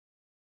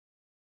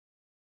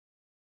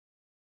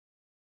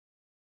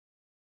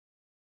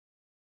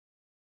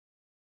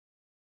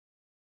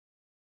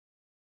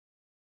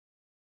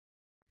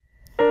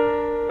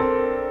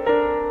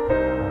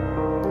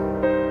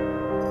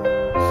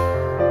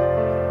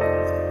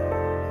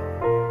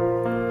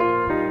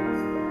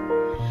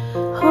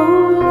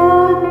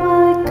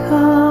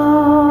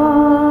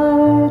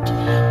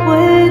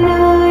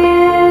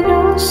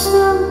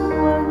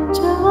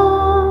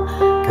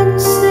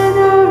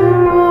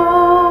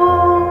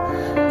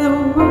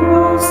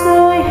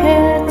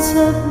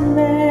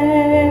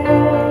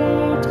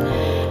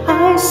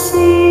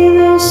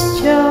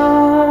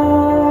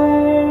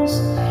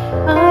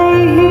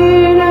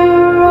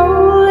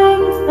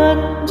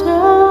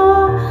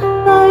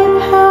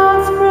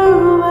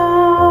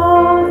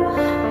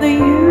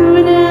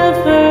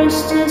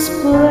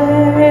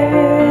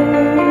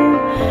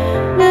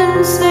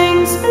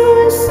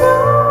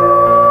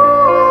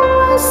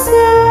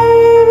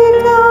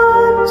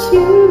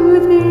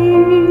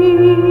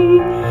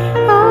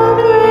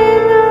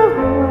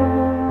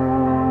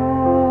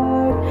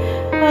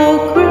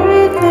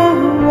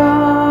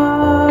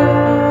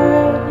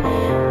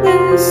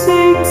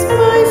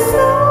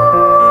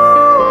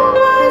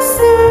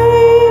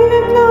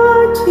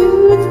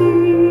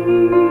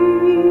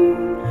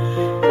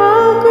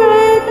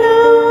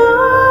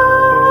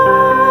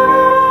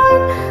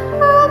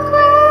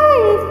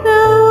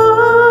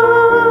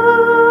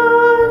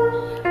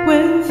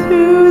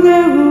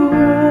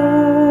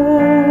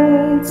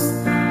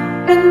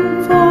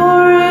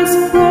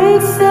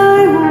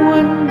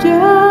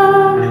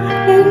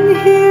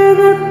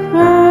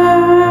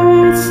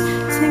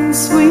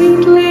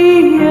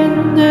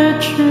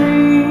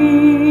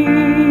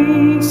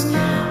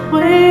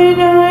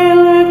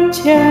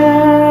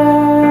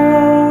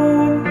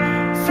down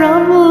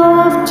from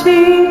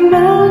lofty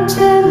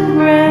mountain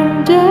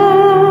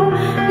grandeur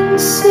and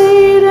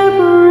see the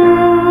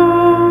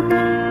brook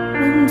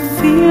and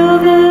feel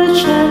the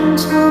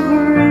gentle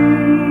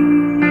breeze.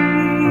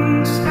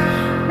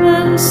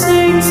 Then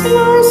sings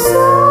my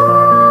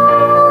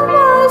soul,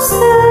 my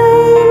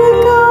Savior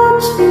God,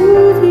 to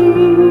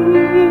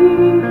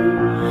thee.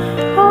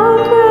 How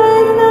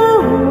great thou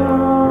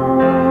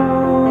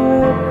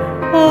art,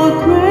 how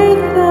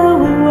great thou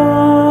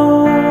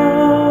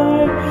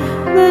art.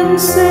 Then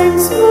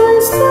sings my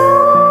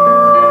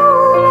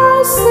soul, my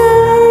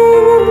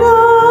Savior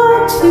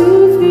God, to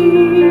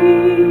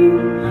thee.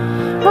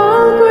 How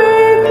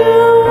great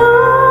thou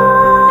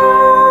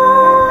art,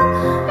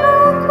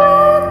 how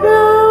great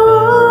thou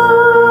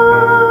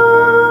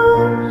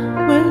art.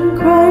 When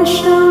Christ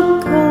shall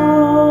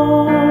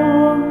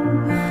come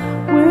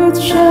with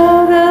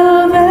shout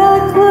of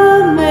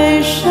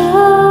acclamation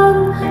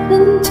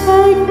and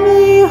take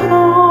me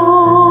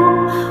home,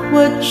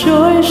 what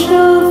joy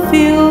shall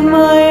fill